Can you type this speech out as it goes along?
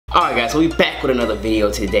Alright guys, so we back with another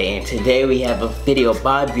video today, and today we have a video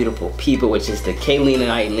by beautiful people, which is the Kaylina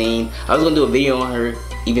Eileen. I was gonna do a video on her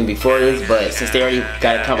even before this, but since they already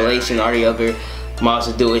got a compilation, already other moms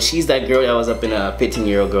to do it. She's that girl that was up in a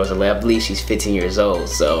 15-year-old girl's lab. I believe she's 15 years old,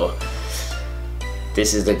 so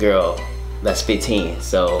this is the girl that's 15.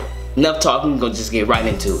 So enough talking, we're gonna just get right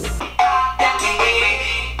into it.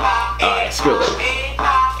 Alright, screw it.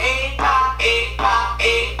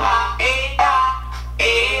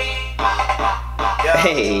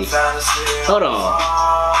 Hey, hold on.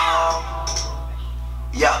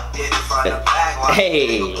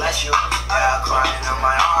 Hey.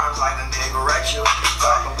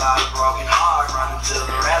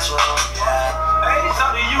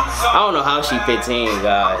 I don't know how she 15,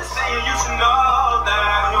 guys.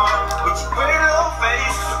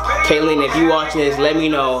 Kaylin, if you watching this, let me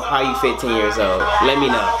know how you 15 years old. Let me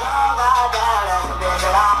know.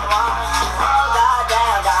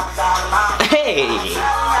 Hey!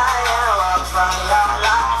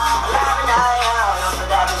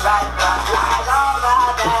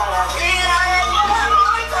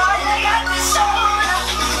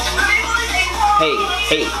 Hey,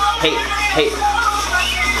 hey, hey.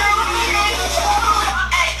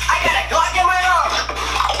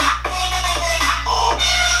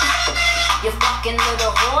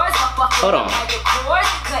 Hold on.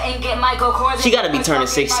 She gotta be turning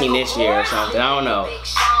 16 this year or something. I don't know.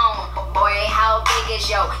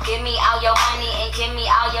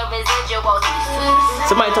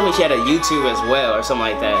 Somebody told me she had a YouTube as well or something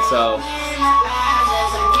like that, so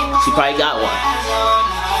she probably got one.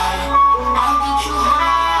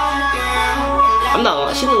 I'm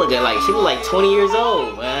not. She look like 20 years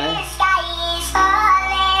old, man.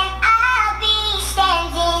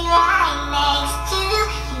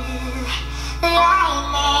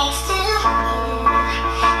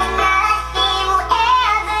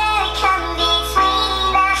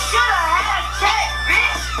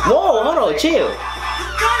 Whoa, hold on, chill.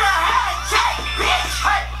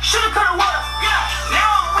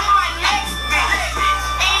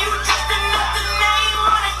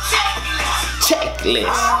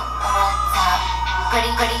 Checklist.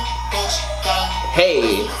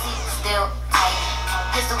 Hey.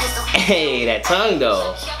 Hey, that tongue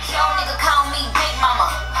though.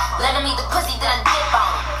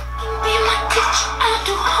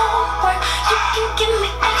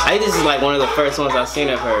 I think this is like one of the first ones I've seen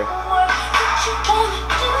of her.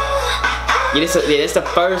 Yeah, this the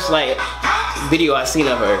first like video I've seen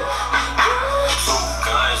of her.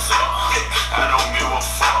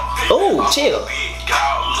 Oh, chill.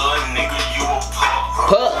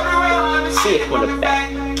 Pup. See it from the back.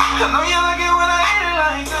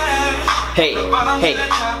 Hey, hey.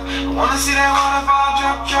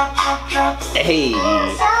 Hey.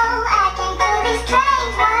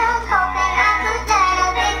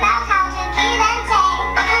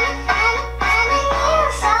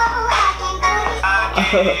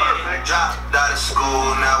 Dropped out of school,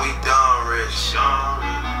 now we done rich.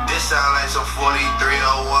 This sound like some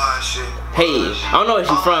 4301 shit. Hey, I don't know where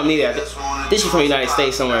she's from either. This she's from the United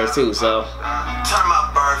States somewhere too, so. Turn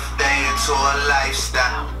my birthday into a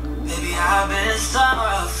lifestyle. Baby, I've been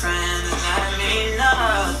suffering, and that mean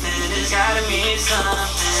nothing. It's gotta mean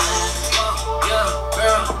something.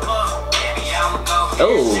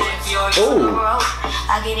 Oh, oh.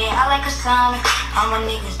 I get it out like a sauna. All my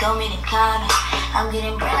niggas don't mean it kinda. I'm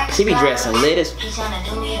getting bread like she be dressing lit as. He's trying to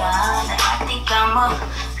do me the honor. I think I'm a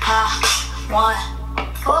pop 1,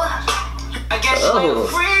 4. I guess you ain't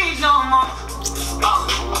free no more.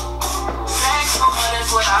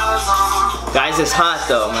 Guys, it's hot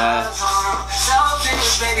though, man. I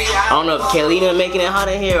don't know if Kaylina making it hot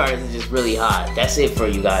in here or is it just really hot. That's it for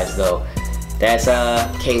you guys though. That's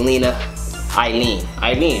Kaylina Eileen.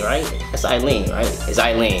 Eileen, right? That's Eileen, right? It's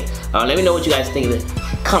Eileen. Let me know what you guys think of the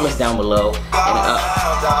comments down below. And,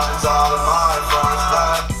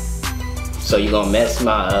 so you gonna mess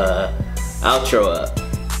my outro up.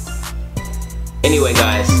 Anyway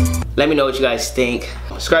guys, let me know what you guys think.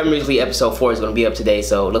 Subscribe immediately, episode 4 is gonna be up today,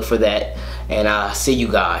 so look for that. And see you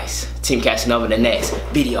guys, Team Casanova in the next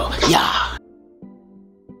video. Yeah!